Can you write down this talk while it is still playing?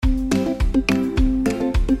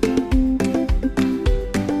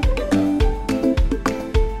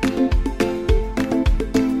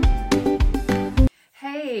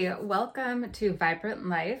Welcome to Vibrant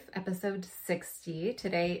Life, episode 60.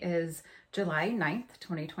 Today is July 9th,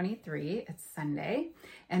 2023. It's Sunday,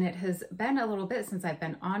 and it has been a little bit since I've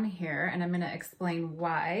been on here, and I'm going to explain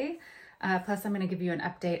why. Plus, I'm going to give you an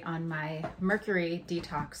update on my Mercury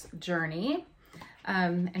Detox journey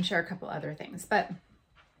and share a couple other things. But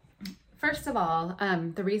first of all,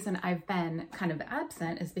 the reason I've been kind of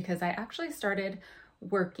absent is because I actually started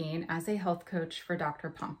working as a health coach for Dr.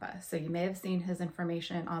 Pompa. So you may have seen his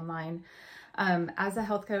information online. As a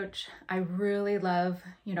health coach, I really love,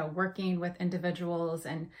 working with individuals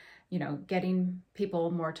and, getting people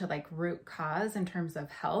more to like root cause in terms of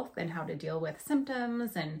health and how to deal with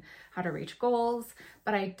symptoms and how to reach goals.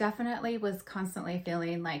 But I definitely was constantly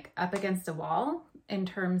feeling like up against a wall in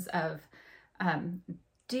terms of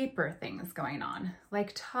deeper things going on,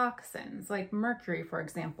 like toxins, like mercury, for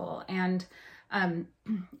example. And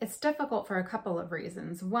it's difficult for a couple of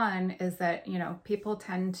reasons. One is that, people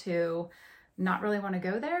tend to not really want to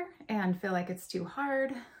go there and feel like it's too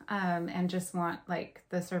hard, and just want like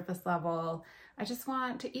the surface level. I just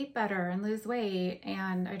want to eat better and lose weight,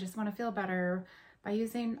 and I just want to feel better by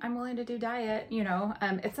I'm willing to do diet,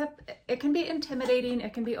 it can be intimidating.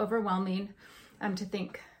 It can be overwhelming, to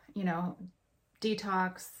think,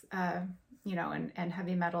 detox, and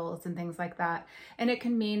heavy metals and things like that. And it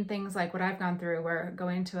can mean things like what I've gone through, where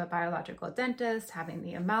going to a biological dentist, having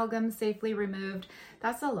the amalgam safely removed.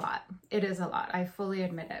 That's a lot. It is a lot. I fully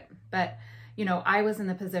admit it. But, I was in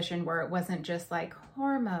the position where it wasn't just like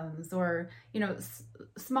hormones or,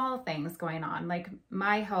 small things going on. Like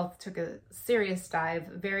my health took a serious dive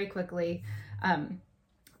very quickly,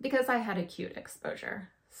 because I had acute exposure.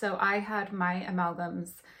 So I had my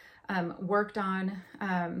amalgams worked on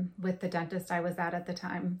with the dentist I was at the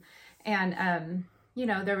time. And,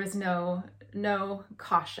 there was no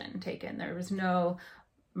caution taken. There was no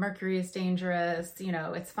mercury is dangerous,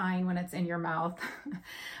 it's fine when it's in your mouth,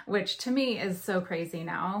 which to me is so crazy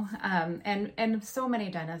now. And so many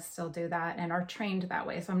dentists still do that and are trained that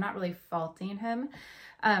way. So I'm not really faulting him.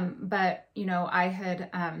 But, I had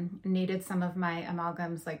needed some of my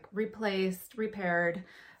amalgams like replaced, repaired.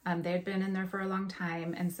 They had been in there for a long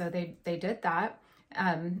time. And so they did that.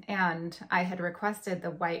 And I had requested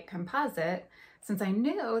the white composite since I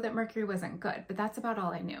knew that mercury wasn't good, but that's about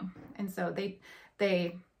all I knew. And so they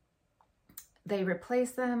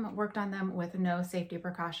replaced them, worked on them with no safety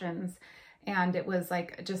precautions. And it was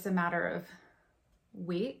like just a matter of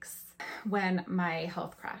weeks when my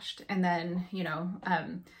health crashed. And then,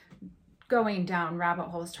 going down rabbit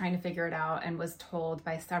holes trying to figure it out, and was told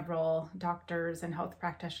by several doctors and health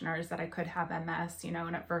practitioners that I could have MS,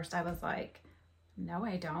 and at first I was like, no,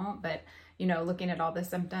 I don't. But, looking at all the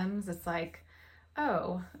symptoms, it's like,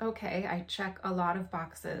 oh, okay, I check a lot of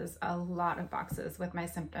boxes with my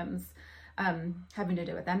symptoms having to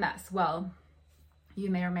do with MS. Well, you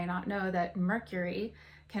may or may not know that mercury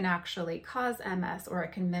can actually cause MS, or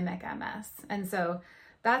it can mimic MS. And so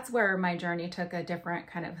that's where my journey took a different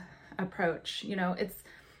kind of approach.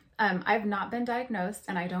 I've not been diagnosed,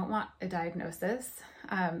 and I don't want a diagnosis.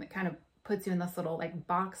 It kind of puts you in this little like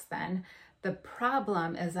box then. The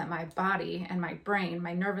problem is that my body and my brain,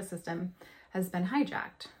 my nervous system, has been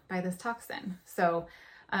hijacked by this toxin. So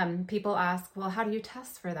people ask, well, how do you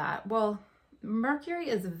test for that? Well, mercury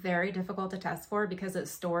is very difficult to test for because it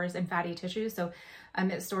stores in fatty tissue. So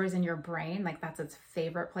it stores in your brain, like that's its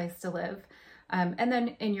favorite place to live. And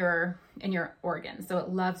then in your organs. So it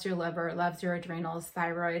loves your liver, it loves your adrenals,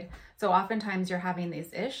 thyroid. So oftentimes you're having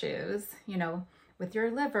these issues, with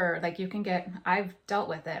your liver. Like I've dealt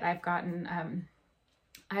with it. I've gotten,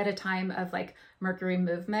 I had a time of like mercury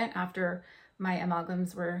movement after my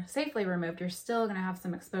amalgams were safely removed. You're still going to have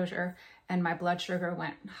some exposure. And my blood sugar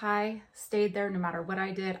went high, stayed there no matter what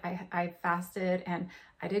I did. I fasted and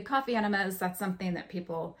I did coffee enemas. That's something that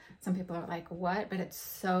some people are like, what? But it's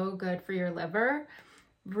so good for your liver.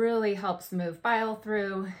 Really helps move bile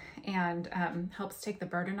through and helps take the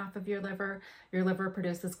burden off of your liver. Your liver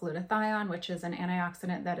produces glutathione, which is an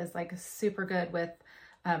antioxidant that is like super good with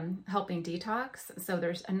helping detox. So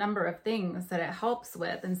there's a number of things that it helps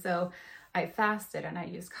with. And so I fasted and I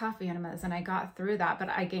used coffee enemas and I got through that, but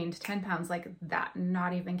I gained 10 pounds like that,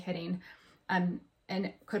 not even kidding.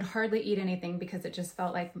 And could hardly eat anything because it just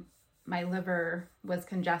felt like my liver was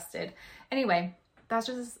congested. Anyway, that's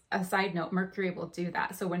just a side note. Mercury will do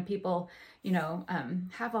that. So when people,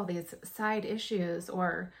 have all these side issues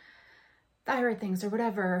or thyroid things or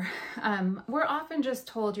whatever, we're often just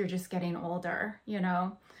told you're just getting older,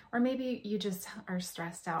 or maybe you just are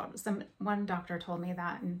stressed out. One doctor told me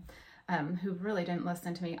that, and who really didn't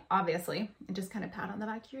listen to me, obviously, and just kind of pat on the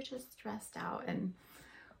back, you're just stressed out. And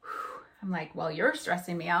I'm like, well, you're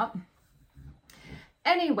stressing me out.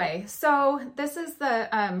 Anyway, so this is the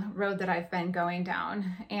road that I've been going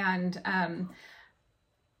down. And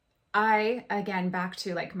again, back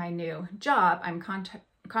to like my new job, I'm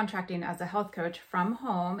contracting as a health coach from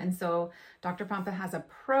home. And so Dr. Pompa has a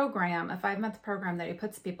program, a 5-month program that he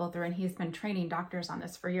puts people through, and he's been training doctors on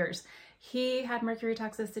this for years. He had mercury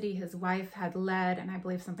toxicity, his wife had lead, and I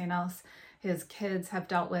believe something else. His kids have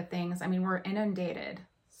dealt with things. I mean, we're inundated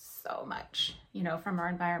so much, you know, from our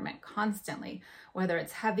environment constantly, whether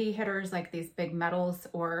it's heavy hitters like these big metals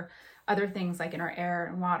or other things like in our air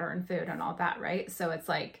and water and food and all that, right? So it's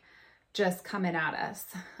like just coming at us.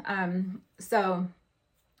 So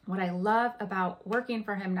what I love about working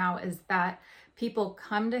for him now is that people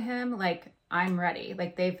come to him like, I'm ready.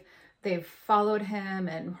 Like they've followed him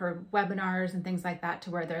and heard webinars and things like that,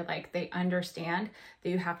 to where they're like, they understand that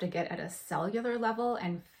you have to get at a cellular level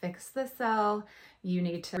and fix the cell. You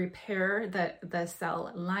need to repair the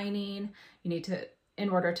cell lining. You need to, in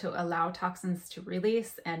order to allow toxins to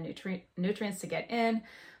release and nutrients to get in.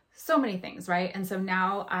 So many things, right? And so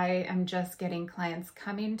now I am just getting clients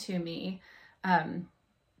coming to me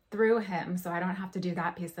through him, so I don't have to do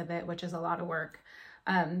that piece of it, which is a lot of work.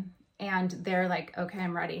 And they're like, okay,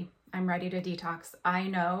 I'm ready. I'm ready to detox. I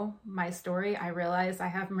know my story. I realize I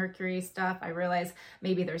have mercury stuff. I realize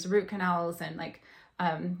maybe there's root canals and like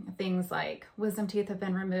things like wisdom teeth have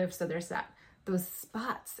been removed. So there's those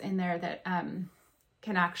spots in there that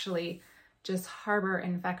can actually just harbor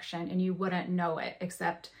infection, and you wouldn't know it,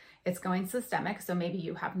 except it's going systemic. So maybe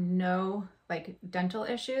you have no like dental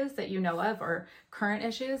issues that you know of or current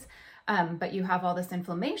issues, but you have all this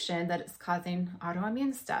inflammation that is causing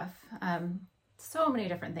autoimmune stuff. So many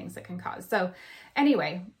different things that can cause. So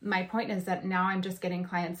anyway, my point is that now I'm just getting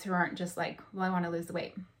clients who aren't just like, well, I want to lose the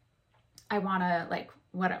weight. I want to like,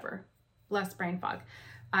 whatever, less brain fog.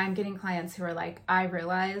 I'm getting clients who are like, I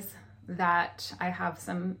realize that I have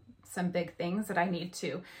some big things that I need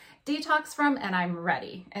to detox from, and I'm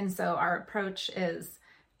ready. And so our approach is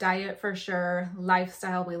diet for sure,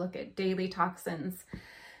 lifestyle. We look at daily toxins.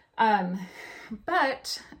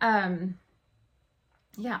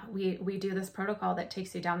 Yeah, we do this protocol that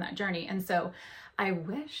takes you down that journey. And so I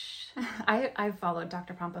wish I've followed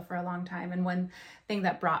Dr. Pompa for a long time. And one thing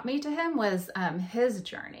that brought me to him was his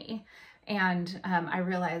journey. And I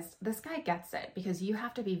realized this guy gets it, because you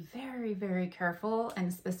have to be very, very careful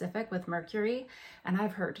and specific with mercury. And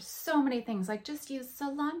I've heard so many things like just use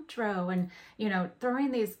cilantro and, you know,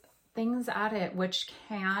 throwing these things at it, which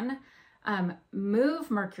can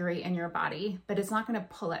move mercury in your body, but it's not going to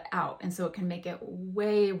pull it out. And so it can make it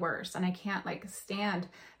way worse. And I can't like stand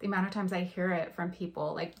the amount of times I hear it from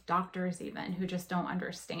people, like doctors even, who just don't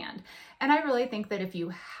understand. And I really think that if you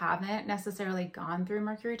haven't necessarily gone through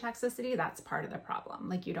mercury toxicity, that's part of the problem.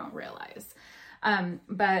 Like you don't realize.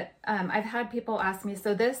 But I've had people ask me,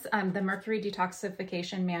 so this, the Mercury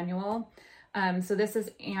Detoxification Manual, so this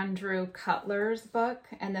is Andrew Cutler's book,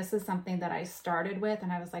 and this is something that I started with,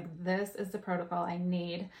 and I was like, this is the protocol I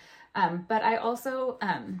need. But I also,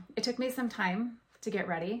 it took me some time to get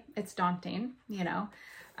ready. It's daunting, you know.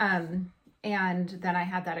 And then I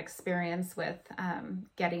had that experience with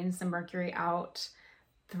getting some mercury out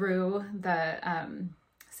through the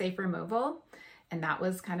safe removal, and that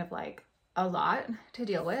was kind of like a lot to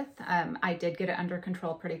deal with. I did get it under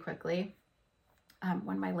control pretty quickly.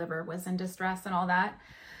 When my liver was in distress and all that,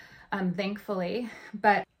 thankfully,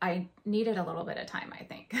 but I needed a little bit of time, I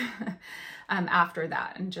think, after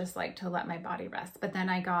that, and just like to let my body rest. But then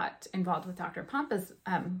I got involved with Dr. Pompa's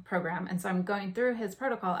program. And so I'm going through his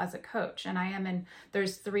protocol as a coach, and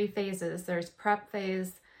there's 3 phases. There's prep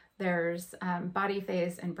phase, there's body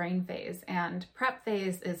phase, and brain phase. And prep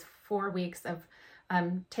phase is 4 weeks of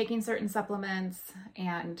taking certain supplements,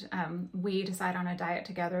 and we decide on a diet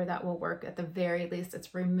together that will work. At the very least,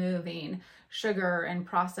 it's removing sugar and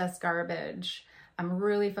processed garbage. I'm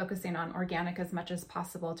really focusing on organic as much as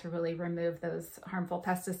possible to really remove those harmful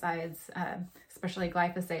pesticides, especially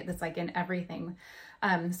glyphosate that's like in everything.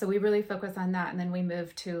 So we really focus on that. And then we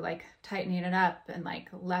move to like tightening it up and like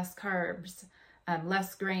less carbs,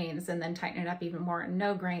 less grains, and then tighten it up even more and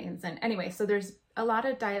no grains. And anyway, so there's a lot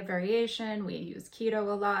of diet variation. We use keto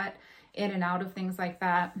a lot, in and out of things like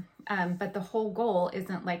that. But the whole goal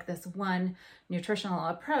isn't like this one nutritional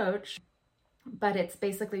approach, but it's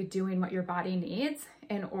basically doing what your body needs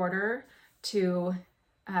in order to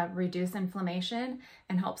reduce inflammation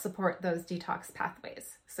and help support those detox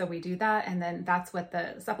pathways. So we do that, and then that's what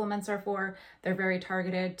the supplements are for. They're very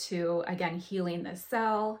targeted to, again, healing the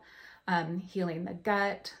cell, healing the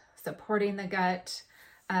gut, supporting the gut,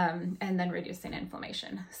 and then reducing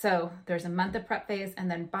inflammation. So there's a month of prep phase, and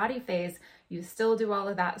then body phase, you still do all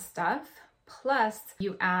of that stuff, Plus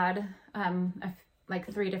you add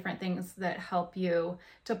like 3 different things that help you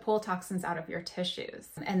to pull toxins out of your tissues.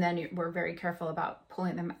 And then we're very careful about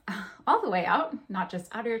pulling them all the way out, not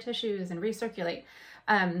just out of your tissues and recirculate.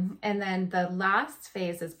 And then the last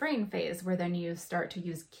phase is brain phase, where then you start to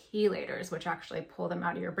use chelators, which actually pull them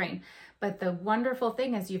out of your brain. But the wonderful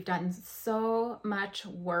thing is you've done so much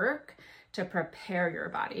work to prepare your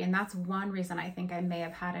body. And that's one reason I think I may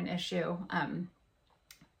have had an issue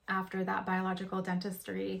after that biological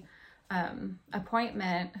dentistry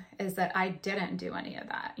appointment, is that I didn't do any of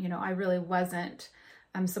that. You know, I really wasn't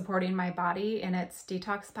supporting my body in its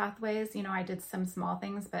detox pathways. You know, I did some small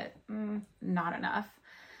things, but not enough.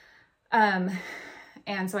 And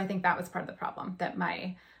so I think that was part of the problem, that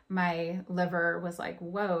my liver was like,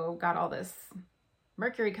 whoa, got all this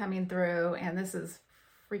mercury coming through, and this is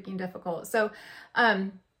freaking difficult. So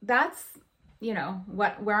that's, you know,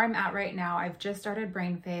 where I'm at right now. I've just started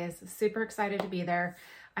brain phase, super excited to be there.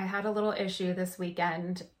 I had a little issue this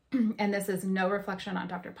weekend, and this is no reflection on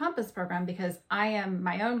Dr. Pompa's program, because I am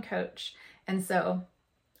my own coach. And so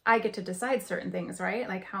I get to decide certain things, right?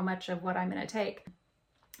 Like how much of what I'm going to take.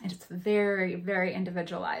 And it's very, very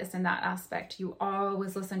individualized in that aspect. You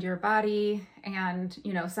always listen to your body, and,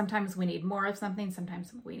 you know, sometimes we need more of something,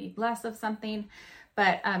 sometimes we need less of something.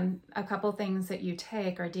 But a couple things that you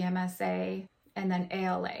take are DMSA and then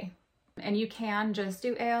ALA. And you can just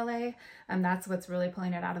do ALA, and that's what's really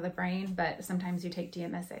pulling it out of the brain, but sometimes you take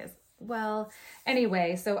DMSA as well.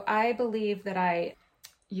 Anyway, so I believe that I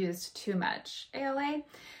used too much ALA.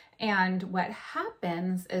 And what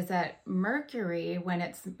happens is that mercury, when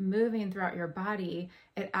it's moving throughout your body,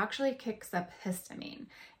 it actually kicks up histamine,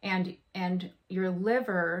 and your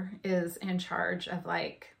liver is in charge of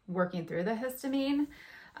like working through the histamine,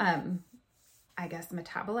 I guess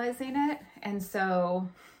metabolizing it. And so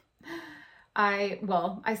I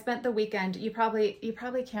spent the weekend, you probably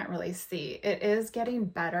can't really see, it is getting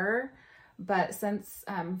better, but since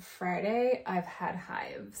Friday, I've had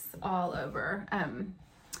hives all over.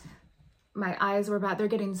 My eyes were bad. They're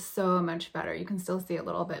getting so much better. You can still see a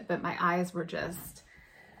little bit, but my eyes were just,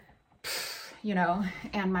 you know,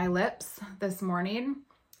 and my lips this morning,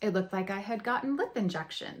 it looked like I had gotten lip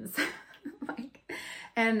injections.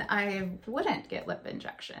 And I wouldn't get lip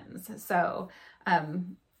injections. So,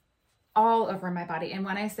 all over my body. And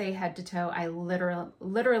when I say head to toe, I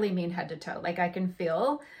literally mean head to toe. Like I can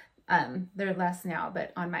feel, they're less now,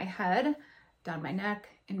 but on my head, down my neck,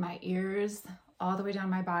 in my ears, all the way down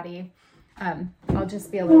my body. I'll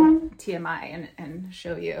just be a little TMI and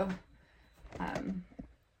show you.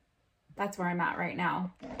 That's where I'm at right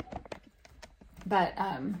now. But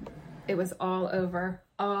it was all over.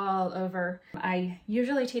 I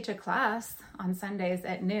usually teach a class on Sundays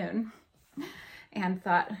at noon, and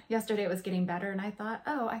thought yesterday it was getting better. And I thought,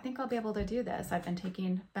 oh, I think I'll be able to do this. I've been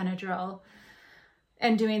taking Benadryl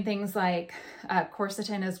and doing things like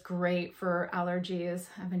quercetin is great for allergies.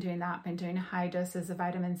 I've been doing that, been doing high doses of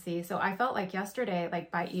vitamin C. So I felt like yesterday,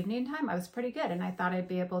 like by evening time, I was pretty good. And I thought I'd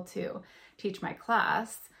be able to teach my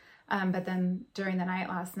class. But then during the night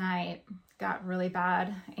last night, got really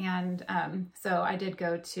bad. And so I did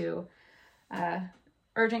go to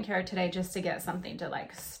urgent care today just to get something to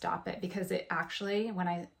like stop it, because it actually, when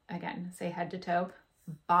I, again, say head to toe,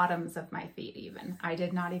 bottoms of my feet even. I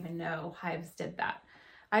did not even know hives did that.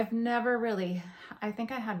 I've never really, I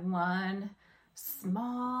think I had one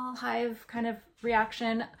small hive kind of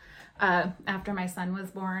reaction after my son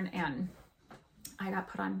was born, and I got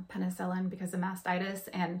put on penicillin because of mastitis.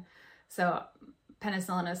 And so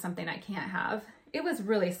penicillin is something I can't have. It was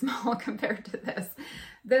really small compared to this.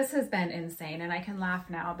 This has been insane, and I can laugh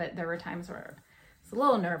now, but there were times where it's a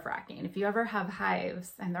little nerve-wracking. If you ever have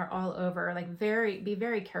hives and they're all over, like be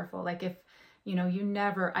very careful. Like if, you know,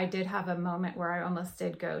 I did have a moment where I almost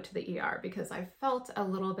did go to the ER because I felt a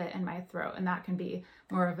little bit in my throat, and that can be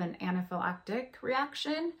more of an anaphylactic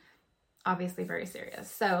reaction, obviously very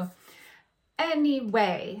serious. So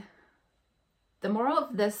anyway, the moral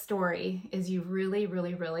of this story is you really,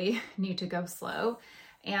 really, really need to go slow.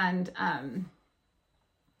 And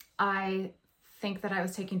I think that I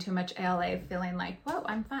was taking too much ALA, feeling like, whoa,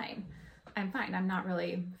 I'm fine. I'm not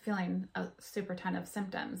really feeling a super ton of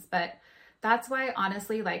symptoms. But that's why,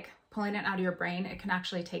 honestly, like pulling it out of your brain, it can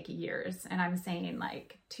actually take years. And I'm saying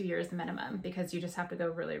like 2 years minimum, because you just have to go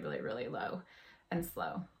really, really, really low and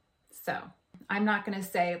slow. So I'm not going to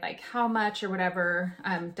say like how much or whatever.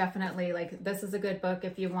 Definitely like this is a good book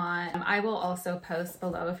if you want. I will also post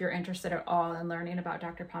below if you're interested at all in learning about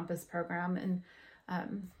Dr. Pompa's program and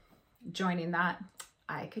joining that.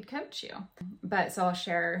 I could coach you. But so I'll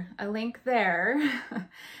share a link there.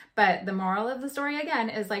 But the moral of the story again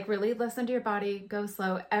is like, really listen to your body, go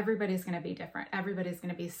slow. Everybody's going to be different. Everybody's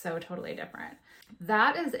going to be so totally different.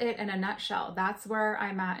 That is it in a nutshell. That's where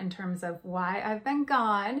I'm at in terms of why I've been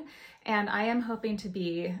gone. And I am hoping to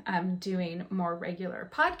be doing more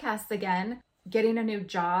regular podcasts again, getting a new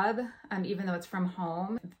job, even though it's from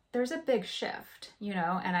home. There's a big shift, you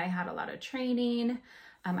know, and I had a lot of training.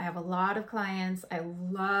 I have a lot of clients. I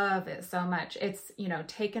love it so much. It's, you know,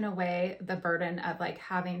 taken away the burden of like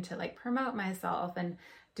having to like promote myself and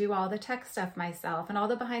do all the tech stuff myself and all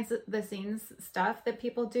the behind the scenes stuff that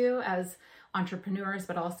people do as entrepreneurs,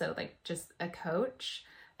 but also like just a coach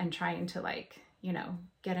and trying to like, you know,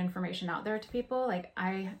 get information out there to people. Like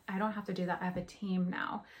I don't have to do that. I have a team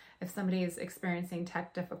now. If somebody's experiencing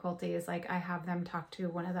tech difficulties, like I have them talk to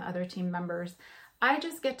one of the other team members. I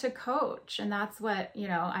just get to coach. And that's what, you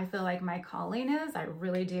know, I feel like my calling is. I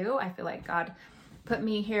really do. I feel like God put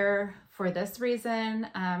me here for this reason.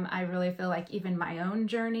 I really feel like even my own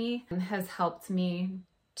journey has helped me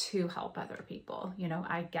to help other people. You know,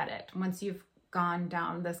 I get it. Once you've gone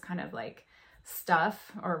down this kind of like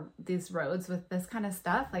stuff or these roads with this kind of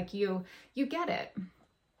stuff, like you get it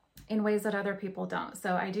in ways that other people don't.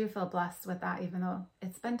 So I do feel blessed with that, even though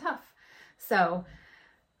it's been tough. So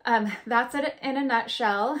that's it in a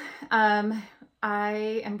nutshell.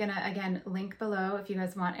 I am gonna, again, link below if you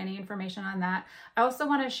guys want any information on that. I also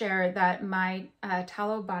want to share that my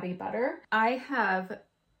tallow body butter,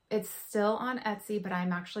 it's still on Etsy, but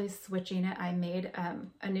I'm actually switching it. I made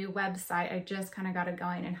a new website. I just kind of got it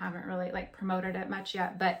going and haven't really like promoted it much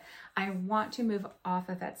yet, but I want to move off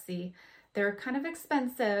of Etsy. They're kind of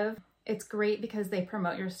expensive. It's great because they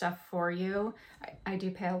promote your stuff for you. I do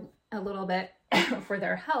pay a little bit for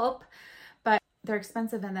their help, but they're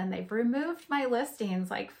expensive. And then they've removed my listings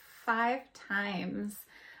like 5 times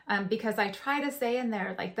because I try to say in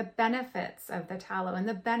there like the benefits of the tallow and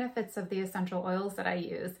the benefits of the essential oils that I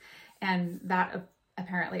use. And that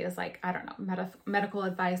apparently is like, I don't know, medical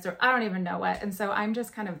advice, or I don't even know what. And so I'm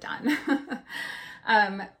just kind of done.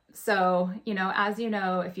 So, you know, as you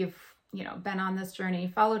know, if you've, you know, been on this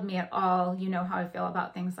journey, followed me at all, you know how I feel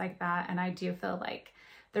about things like that. And I do feel like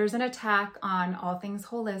there's an attack on all things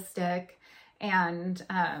holistic and,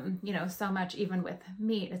 you know, so much even with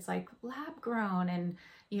meat, it's like lab grown and,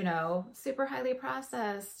 you know, super highly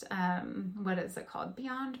processed. What is it called?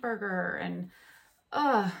 Beyond Burger. And,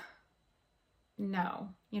 no,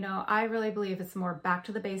 you know, I really believe it's more back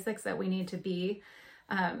to the basics that we need to be,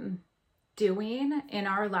 doing in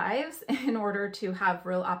our lives in order to have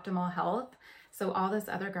real optimal health. So all this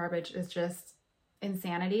other garbage is just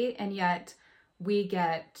insanity. And yet we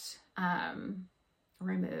get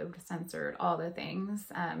removed, censored, all the things.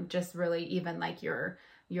 Just really even like your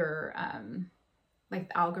like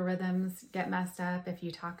the algorithms get messed up if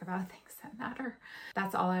you talk about things that matter.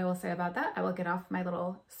 That's all I will say about that. I will get off my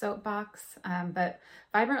little soapbox. But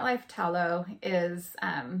Vibrant Life Tallow is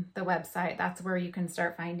the website. That's where you can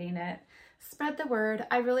start finding it. Spread the word.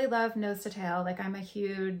 I really love nose to tail. Like I'm a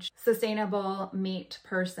huge sustainable meat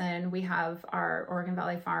person. We have our Oregon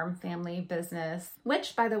Valley Farm family business,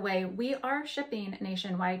 which by the way, we are shipping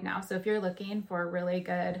nationwide now. So if you're looking for really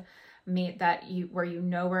good meat that where you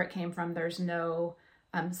know where it came from, there's no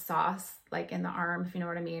sauce like in the arm, if you know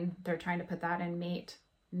what I mean. They're trying to put that in meat.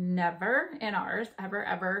 Never in ours,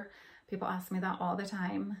 ever. People ask me that all the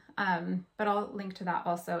time. But I'll link to that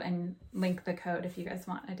also and link the code if you guys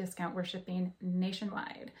want a discount. We're shipping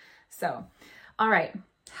nationwide. So, all right.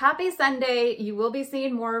 Happy Sunday. You will be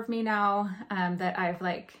seeing more of me now that I've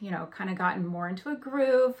like, you know, kind of gotten more into a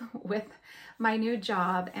groove with my new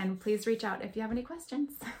job. And please reach out if you have any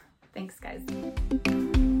questions. Thanks, guys.